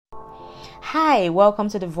Hi, welcome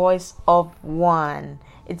to the Voice of One.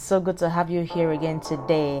 It's so good to have you here again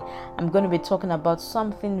today. I'm going to be talking about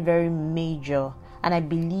something very major, and I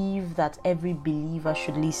believe that every believer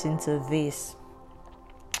should listen to this.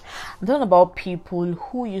 I'm talking about people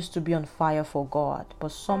who used to be on fire for God,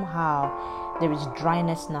 but somehow there is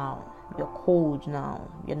dryness now. You're cold now.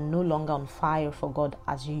 You're no longer on fire for God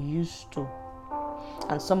as you used to.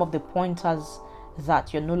 And some of the pointers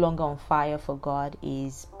that you're no longer on fire for God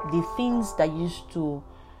is the things that used to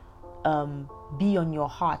be on your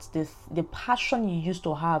heart, the passion you used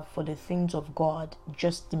to have for the things of God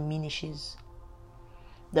just diminishes.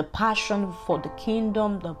 The passion for the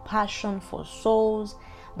kingdom, the passion for souls,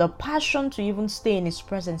 the passion to even stay in His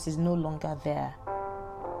presence is no longer there.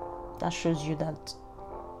 That shows you that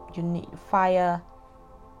fire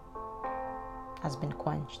has been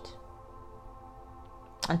quenched.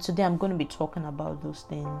 And today I'm going to be talking about those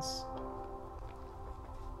things.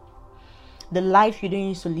 The life you didn't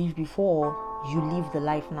used to live before, you live the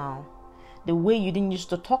life now. The way you didn't used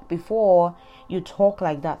to talk before, you talk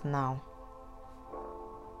like that now.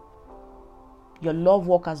 Your love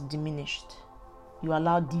walk has diminished. You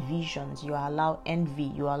allow divisions, you allow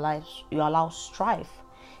envy, you allow strife.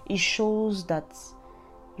 It shows that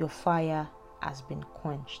your fire has been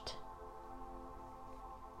quenched.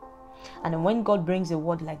 And when God brings a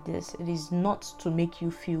word like this, it is not to make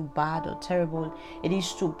you feel bad or terrible. It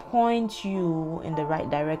is to point you in the right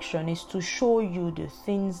direction. It's to show you the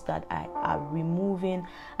things that are removing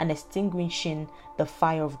and extinguishing the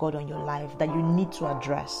fire of God on your life that you need to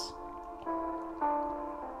address.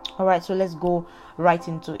 All right, so let's go right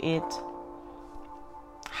into it.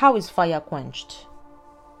 How is fire quenched?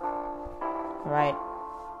 All right.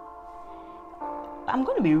 I'm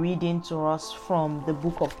going to be reading to us from the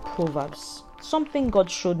book of Proverbs. Something God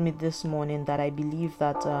showed me this morning that I believe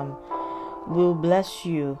that will bless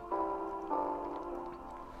you.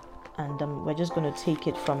 And we're just going to take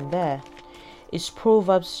it from there. It's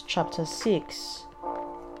Proverbs chapter 6.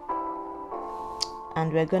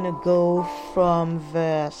 And we're going to go from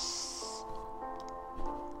verse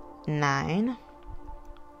 9.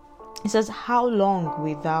 It says, "How long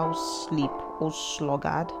wilt thou sleep, O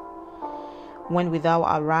sluggard? When wilt thou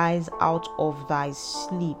arise out of thy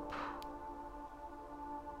sleep?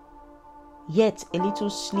 Yet a little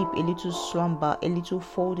sleep, a little slumber, a little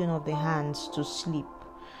folding of the hands to sleep.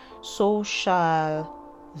 So shall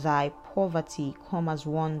thy poverty come as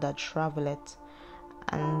one that travelleth,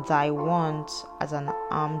 and thy want as an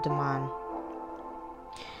armed man."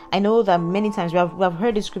 I know that many times we have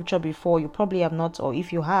heard this scripture before. You probably have not, or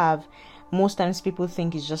if you have, most times people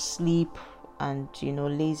think it's just sleep and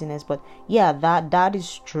laziness, but yeah, that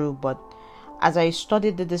is true. But as I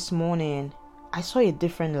studied it this morning, I saw a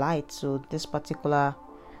different light to this particular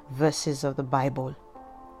verses of the Bible,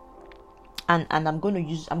 and I'm going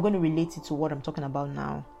to relate it to what I'm talking about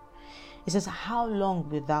now. It says, "How long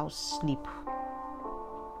wilt thou sleep?"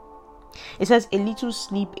 It says, "A little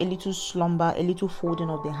sleep, a little slumber, a little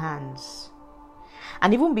folding of the hands."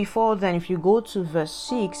 And even before then, if you go to verse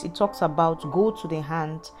 6, it talks about, "Go to the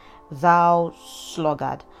hand, thou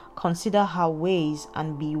sluggard, consider her ways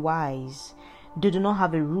and be wise. They do not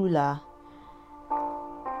have a ruler.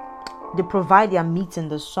 They provide their meat in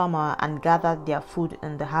the summer and gather their food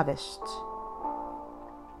in the harvest."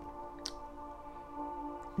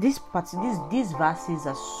 These verses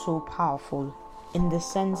are so powerful in the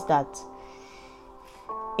sense that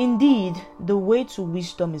indeed the way to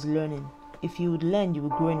wisdom is learning. If you would learn, you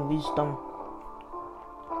will grow in wisdom.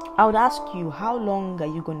 I would ask you, how long are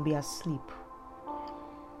you going to be asleep?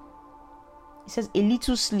 It says a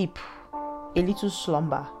little sleep, a little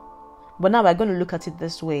slumber. But now we're going to look at it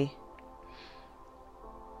this way.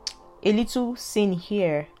 A little sin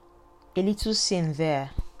here, a little sin there.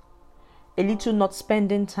 A little not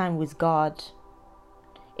spending time with God.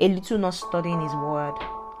 A little not studying His word.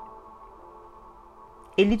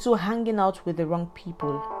 A little hanging out with the wrong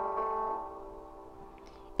people.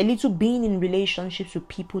 A little being in relationships with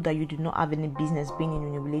people that you do not have any business being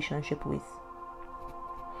in a relationship with.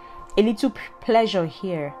 A little pleasure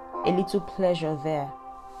here, a little pleasure there.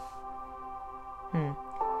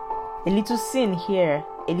 A little sin here,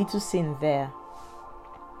 a little sin there.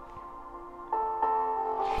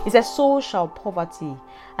 It says, "So shall poverty."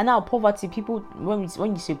 And now poverty, people, when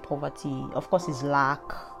you say poverty, of course it's lack,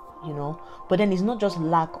 but then it's not just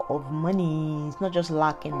lack of money. It's not just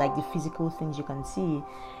lack in like the physical things you can see.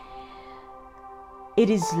 It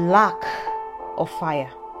is lack of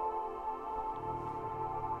fire.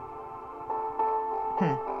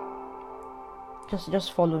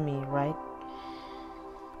 Just follow me, right?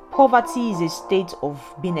 Poverty is a state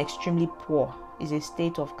of being extremely poor. is a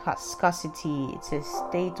state of scarcity. It's a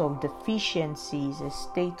state of deficiency. It's a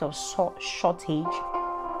state of shortage.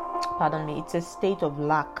 Pardon me. It's a state of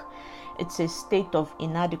lack. It's a state of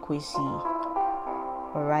inadequacy.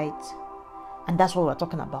 All right, and that's what we're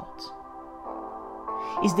talking about.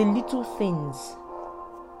 It's the little things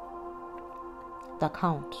that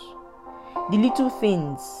count. The little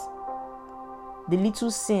things, the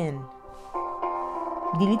little sin,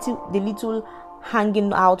 the little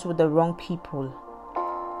hanging out with the wrong people,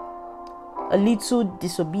 a little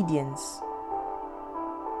disobedience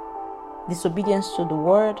to the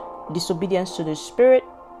word, disobedience to the spirit.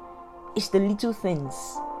 It's the little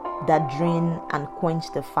things that drain and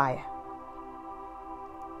quench the fire.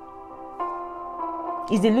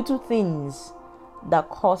 It's the little things that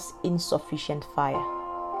cause insufficient fire.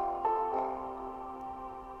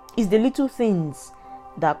 It's the little things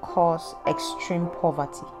that cause extreme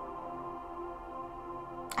poverty.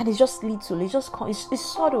 And it's just little. It's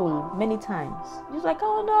subtle many times. It's like,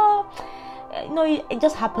 oh no, it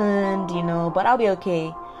just happened, but I'll be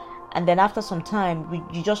okay. And then after some time,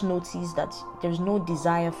 you just notice that there's no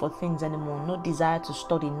desire for things anymore, no desire to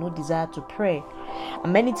study, no desire to pray.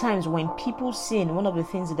 And many times when people sin, one of the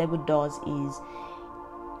things the devil does is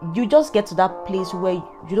you just get to that place where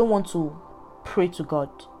you don't want to pray to God.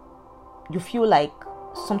 You feel like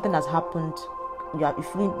something has happened. You're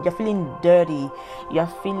feeling dirty. You're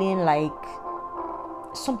feeling like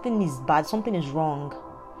something is bad, something is wrong.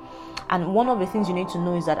 And one of the things you need to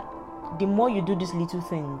know is that the more you do these little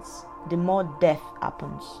things, the more death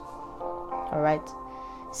happens. All right,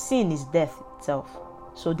 sin is death itself.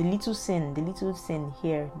 So the little sin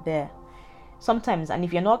here, there, sometimes, and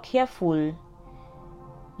if you're not careful,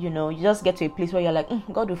 you just get to a place where you're like,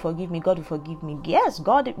 God will forgive me. God will forgive me. Yes,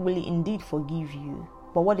 God will indeed forgive you.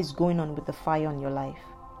 But what is going on with the fire on your life?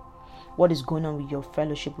 What is going on with your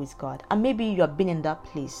fellowship with God? And maybe you have been in that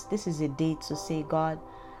place. This is a day to say, God,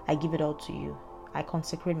 I give it all to you. I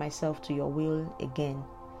consecrate myself to your will again.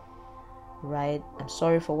 Right? I'm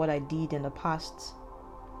sorry for what I did in the past.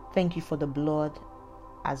 Thank you for the blood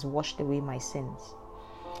has washed away my sins.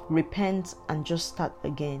 Repent and just start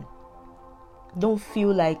again. Don't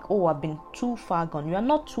feel like, I've been too far gone. You are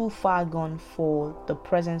not too far gone for the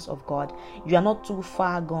presence of God. You are not too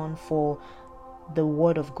far gone for the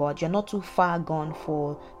word of God. You're not too far gone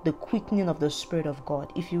for the quickening of the Spirit of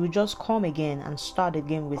God. If you will just come again and start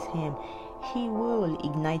again with Him, He will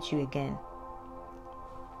ignite you again.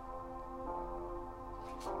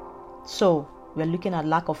 So we're looking at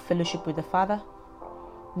lack of fellowship with the Father,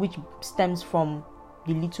 which stems from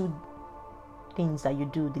the little things that you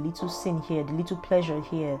do, the little sin here, the little pleasure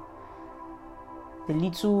here, the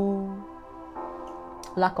little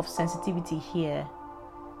lack of sensitivity here,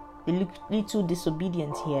 the little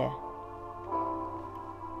disobedience here,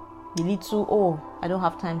 the little, I don't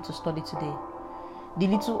have time to study today, the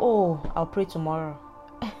little, I'll pray tomorrow.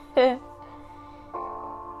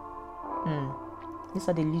 These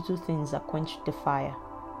are the little things that quench the fire.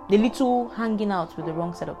 The little hanging out with the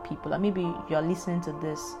wrong set of people. And maybe you are listening to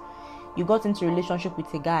this, you got into a relationship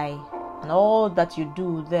with a guy, and all that you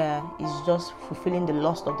do there is just fulfilling the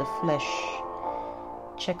lust of the flesh.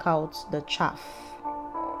 Check out the chaff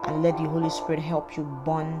and let the Holy Spirit help you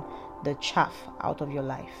burn the chaff out of your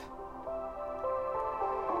life.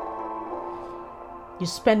 You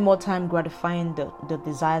spend more time gratifying the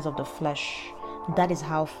desires of the flesh. That is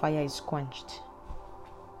how fire is quenched.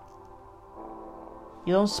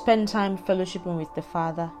 You don't spend time fellowshipping with the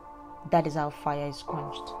Father. That is how fire is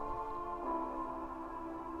quenched.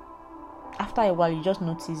 After a while, you just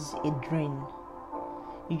notice a drain.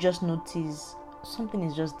 You just notice something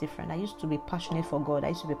is just different. I used to be passionate for God. I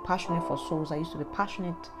used to be passionate for souls. I used to be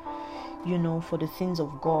passionate, for the things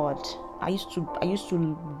of God. I used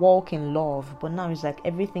to walk in love, but now it's like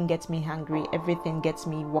everything gets me hungry. Everything gets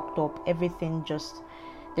me worked up. Everything just,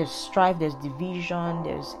 there's strife, there's division,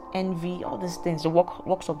 there's envy, all these things, the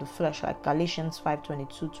works of the flesh, like Galatians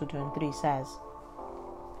 5:22-23 says.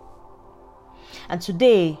 And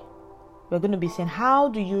today, we're going to be saying, how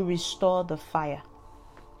do you restore the fire?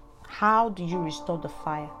 How do you restore the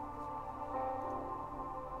fire?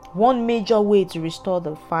 One major way to restore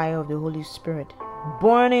the fire of the Holy Spirit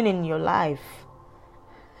burning in your life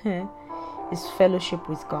is fellowship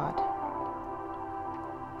with God.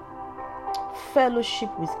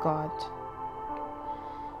 Fellowship with God.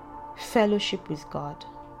 Fellowship with God.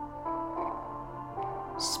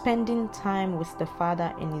 Spending time with the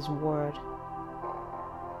Father in His Word.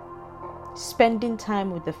 Spending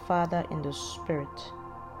time with the Father in the Spirit.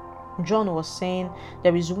 John was saying,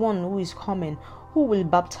 there is one who is coming who will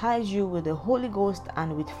baptize you with the Holy Ghost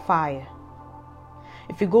and with fire.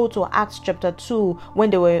 If you go to Acts chapter 2, when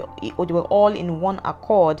they were all in one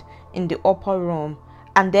accord in the upper room,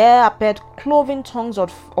 and there appeared cloven tongues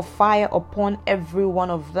of fire upon every one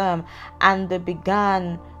of them, and they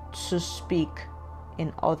began to speak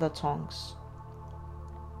in other tongues.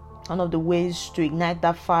 One of the ways to ignite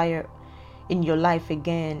that fire in your life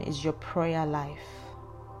again is your prayer life.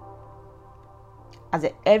 As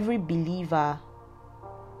every believer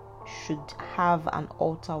should have an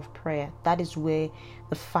altar of prayer. That is where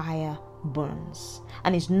the fire burns.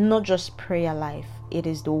 And it's not just prayer life, it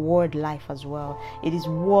is the word life as well. It is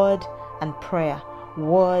word and prayer,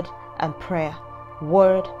 word and prayer,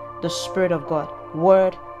 word, the Spirit of God,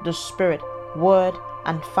 word, the Spirit, word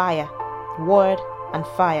and fire, word and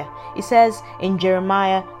fire. It says in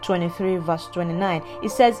Jeremiah 23 verse 29,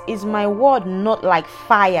 it says, "Is my word not like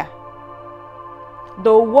fire?"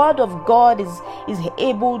 The word of God is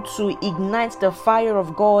able to ignite the fire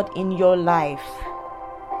of God in your life.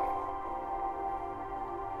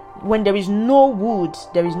 When there is no wood,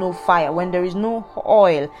 there is no fire. When there is no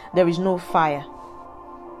oil, there is no fire.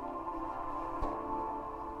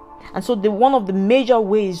 And so one of the major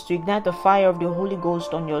ways to ignite the fire of the Holy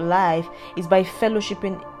Ghost on your life is by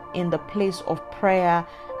fellowshipping in the place of prayer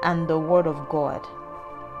and the word of God.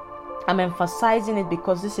 I'm emphasizing it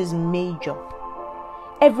because this is major.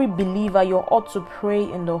 Every believer, you ought to pray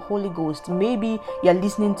in the Holy Ghost. Maybe you're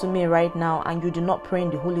listening to me right now and you do not pray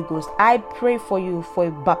in the Holy Ghost. I pray for you for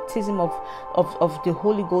a baptism of the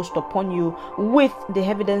Holy Ghost upon you with the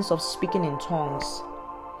evidence of speaking in tongues.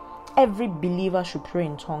 Every believer should pray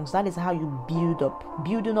in tongues. That is how you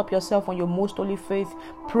building up yourself on your most holy faith,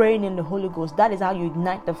 praying in the Holy Ghost. That is how you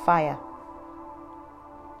ignite the fire.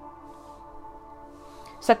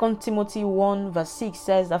 2 Timothy 1 verse 6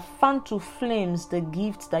 says that fan to flames the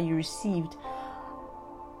gifts that you received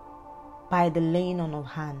by the laying on of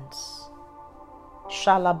hands.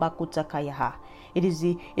 Shalabakuta. It is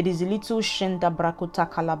the little Shenta Brakuta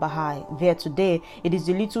Kalabahai. There today, it is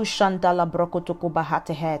the little Shantala Brokotoko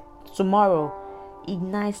Bahatehet. Tomorrow,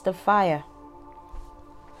 ignites the fire.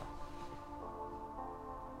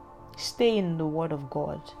 Stay in the word of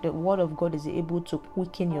God. The word of God is able to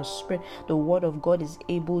quicken your spirit. The word of God is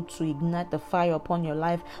able to ignite the fire upon your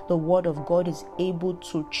life. The word of God is able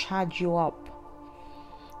to charge you up.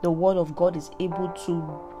 The word of God is able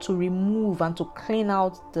to remove and to clean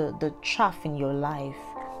out the chaff in your life.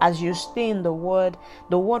 As you stay in the word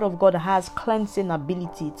of God has cleansing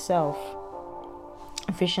ability itself.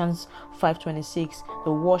 Ephesians 5:26,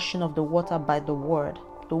 the washing of the water by the word.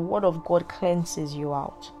 The word of God cleanses you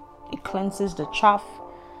out. It cleanses the chaff.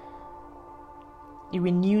 It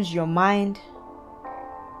renews your mind.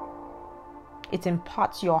 It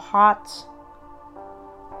imparts your heart.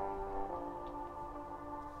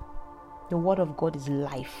 The word of God is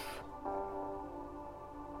life.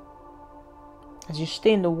 As you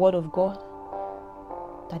stay in the word of God,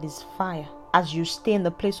 that is fire. As you stay in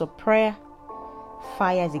the place of prayer,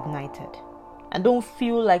 fire is ignited. And don't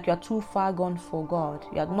feel like you are too far gone for God.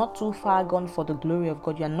 You are not too far gone for the glory of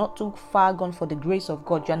God. You are not too far gone for the grace of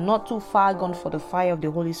God. You are not too far gone for the fire of the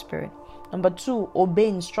Holy Spirit. Number 2, obey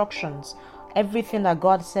instructions. Everything that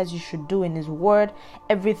God says you should do in His word,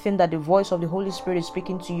 everything that the voice of the Holy Spirit is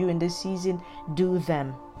speaking to you in this season, do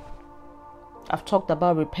them. I've talked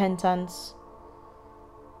about repentance.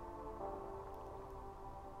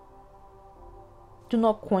 Do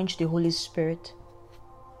not quench the Holy Spirit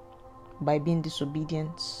by being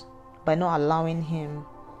disobedient, by not allowing Him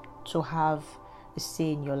to have a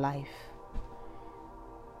say in your life.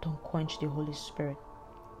 Don't quench the Holy Spirit.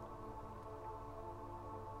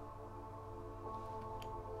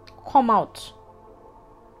 Come out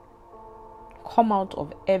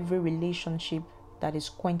of every relationship that is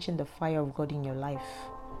quenching the fire of God in your life.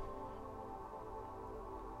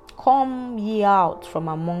 Come ye out from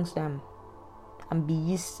amongst them, and be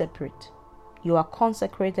ye separate. You are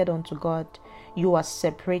consecrated unto God. You are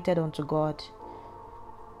separated unto God.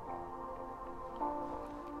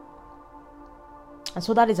 And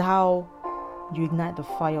so that is how you ignite the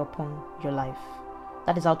fire upon your life.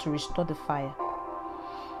 That is how to restore the fire.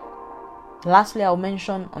 Lastly, I'll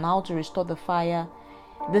mention on how to restore the fire.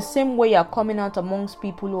 The same way you are coming out amongst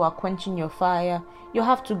people who are quenching your fire, you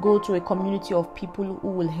have to go to a community of people who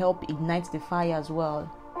will help ignite the fire as well.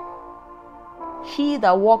 He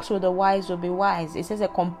that walks with the wise will be wise. It says a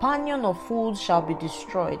companion of fools shall be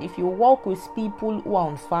destroyed. If you walk with people who are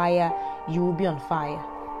on fire, you will be on fire.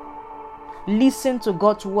 Listen to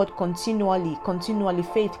God's word continually.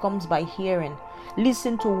 Faith comes by hearing.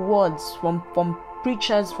 Listen to words from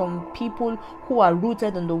preachers, from people who are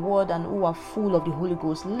rooted in the word and who are full of the Holy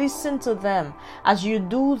Ghost. Listen to them. As you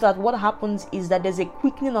do that, what happens is that there's a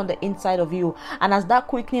quickening on the inside of you, and as that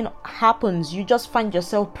quickening happens, you just find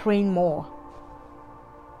yourself praying more.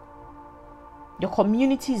 Your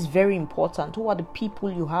community is very important. Who are the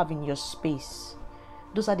people you have in your space?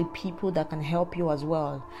 Those are the people that can help you as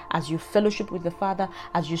well. As you fellowship with the Father,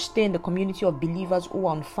 as you stay in the community of believers who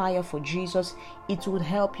are on fire for Jesus, it will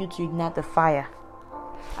help you to ignite the fire.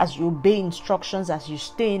 As you obey instructions, as you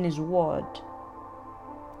stay in His word.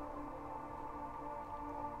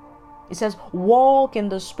 It says, walk in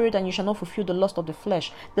the Spirit and you shall not fulfill the lust of the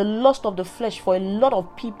flesh. The lust of the flesh, for a lot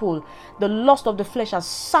of people, the lust of the flesh has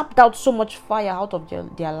sapped out so much fire out of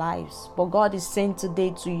their lives. But God is saying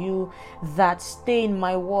today to you that stay in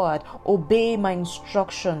my word, obey my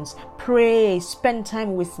instructions, pray, spend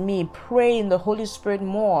time with me, pray in the Holy Spirit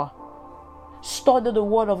more, study the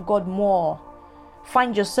word of God more.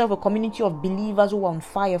 Find yourself a community of believers who are on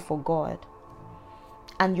fire for God,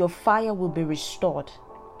 and your fire will be restored.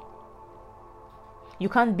 You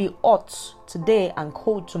can't be hot today and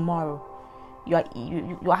cold tomorrow.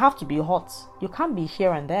 You have to be hot. You can't be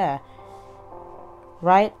here and there,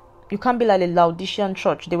 right? You can't be like the Laodicean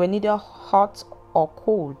church. They were neither hot or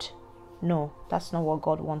cold. No, that's not what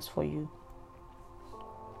God wants for you.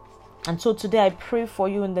 And so today I pray for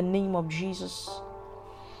you in the name of Jesus,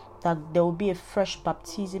 that there will be a fresh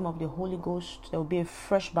baptism of the Holy Ghost. There will be a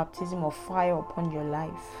fresh baptism of fire upon your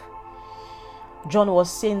life. John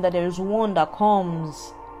was saying that there is one that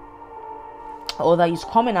comes, or that is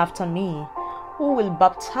coming after me, who will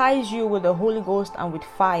baptize you with the Holy Ghost and with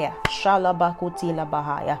fire.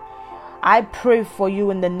 I pray for you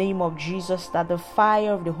in the name of Jesus that the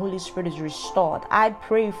fire of the Holy Spirit is restored. I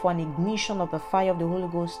pray for an ignition of the fire of the Holy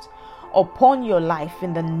Ghost upon your life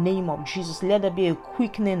in the name of Jesus. Let there be a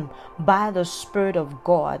quickening by the Spirit of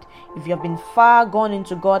God. If you have been far gone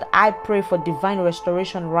into God, I pray for divine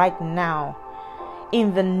restoration right now.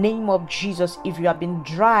 In the name of Jesus, if you have been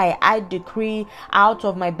dry, I decree out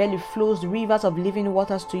of my belly flows rivers of living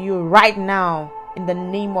waters to you right now. In the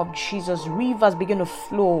name of Jesus, rivers begin to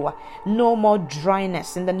flow. No more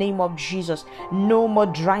dryness in the name of Jesus. No more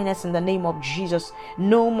dryness in the name of Jesus.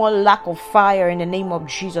 No more lack of fire in the name of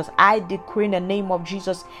Jesus. I decree in the name of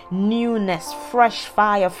Jesus newness, fresh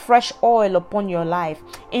fire, fresh oil upon your life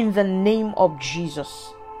in the name of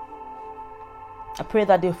Jesus. I pray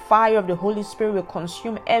that the fire of the Holy Spirit will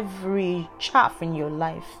consume every chaff in your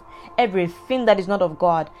life, everything that is not of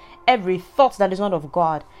God, every thought that is not of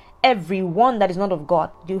God, everyone that is not of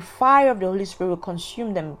God. The fire of the Holy Spirit will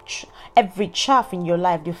consume them. Every chaff in your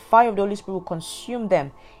life, the fire of the Holy Spirit will consume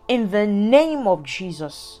them. In the name of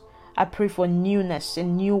Jesus, I pray for newness, a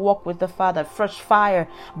new walk with the Father, fresh fire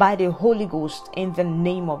by the Holy Ghost in the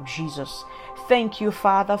name of Jesus. Thank you,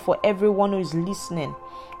 Father, for everyone who is listening,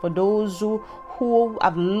 for those who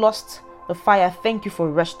have lost the fire. Thank you for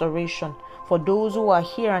restoration. For those who are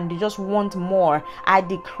here and they just want more, I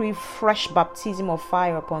decree fresh baptism of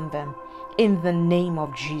fire upon them in the name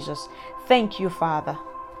of Jesus. Thank you, Father.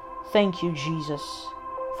 Thank you, Jesus.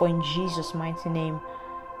 For in Jesus' mighty name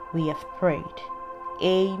we have prayed.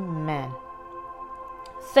 Amen.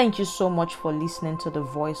 Thank you so much for listening to the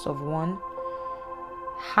Voice of One.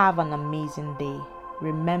 Have an amazing day.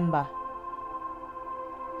 Remember,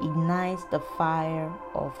 ignite the fire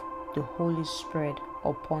of the Holy Spirit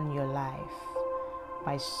upon your life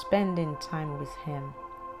by spending time with Him,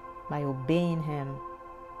 by obeying Him,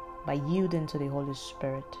 by yielding to the Holy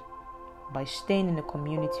Spirit, by staying in a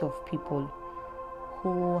community of people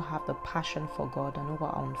who have the passion for God and who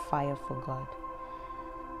are on fire for God.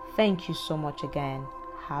 Thank you so much again.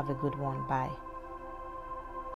 Have a good one. Bye.